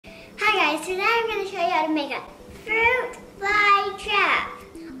guys, today I'm going to show you how to make a fruit fly trap.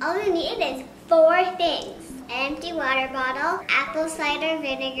 All you need is 4 things. An empty water bottle, apple cider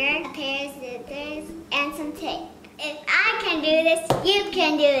vinegar, a pair of scissors, and some tape. If I can do this, you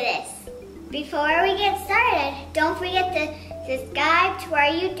can do this. Before we get started, don't forget to subscribe to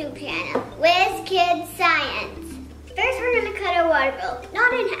our YouTube channel, Whiz Kids Science. First we're going to cut a water bottle,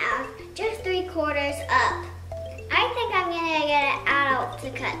 not in half, just 3/4 up. I think I'm gonna get an adult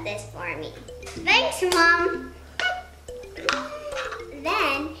to cut this for me. Thanks, Mom.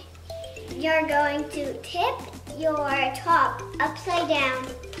 Then you're going to tip your top upside down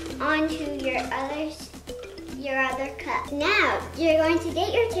onto your other cup. Now you're going to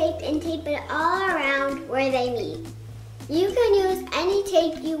get your tape and tape it all around where they meet. You can use any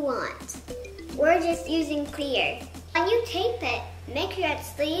tape you want. We're just using clear. When you tape it, make sure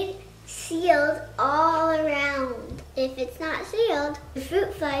it's sealed all around. If it's not sealed, the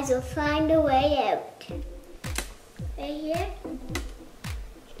fruit flies will find a way out. Right here.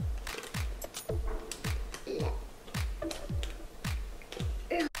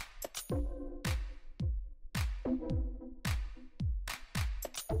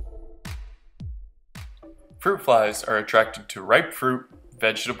 Fruit flies are attracted to ripe fruit,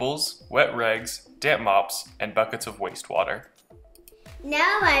 vegetables, wet rags, damp mops, and buckets of wastewater.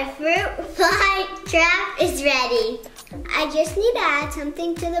 Now my fruit fly trap is ready. I just need to add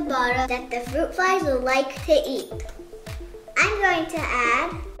something to the bottle that the fruit flies will like to eat. I'm going to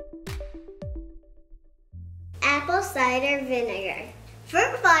add apple cider vinegar.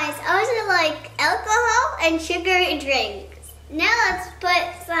 Fruit flies also like alcohol and sugary drinks. Now let's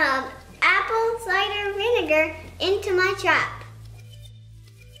put some apple cider vinegar into my trap.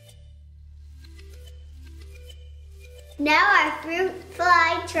 Now our fruit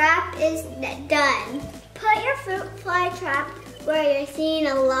fly trap is done. Put your fruit fly trap where you're seeing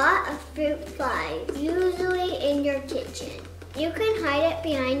a lot of fruit flies, usually in your kitchen. You can hide it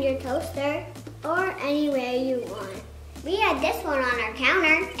behind your toaster or anywhere you want. We had this one on our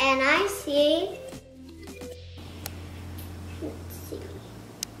counter and I see, let's see,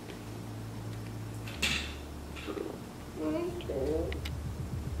 1, 2,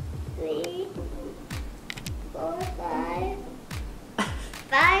 3, 4,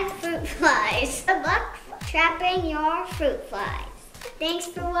 5 fruit flies. Good luck trapping your fruit flies. Thanks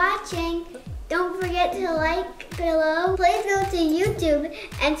for watching. Don't forget to like below. Please go to YouTube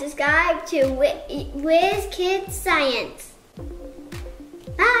and subscribe to Whiz Kids Science.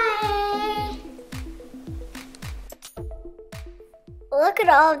 Bye! Look at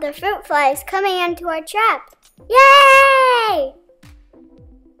all of the fruit flies coming into our trap. Yay!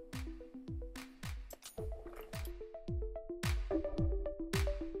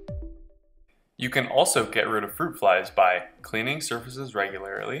 You can also get rid of fruit flies by cleaning surfaces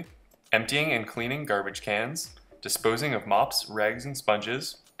regularly, emptying and cleaning garbage cans, disposing of mops, rags, and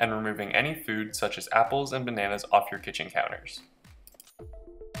sponges, and removing any food such as apples and bananas off your kitchen counters.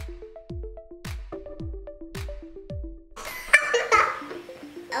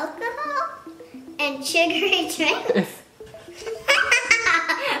 Alcohol and sugary drinks.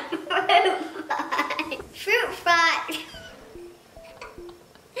 Fruit fly.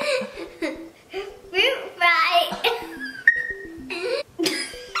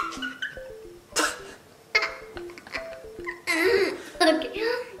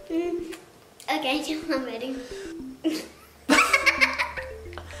 Okay, I'm ready.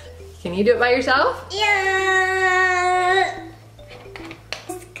 Can you do it by yourself? Yeah.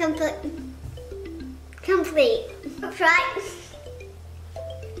 It's complete. Right.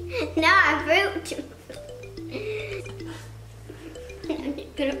 Now our fruit. I'm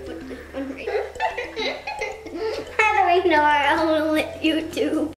just gonna put this one right. How do we know our own YouTube?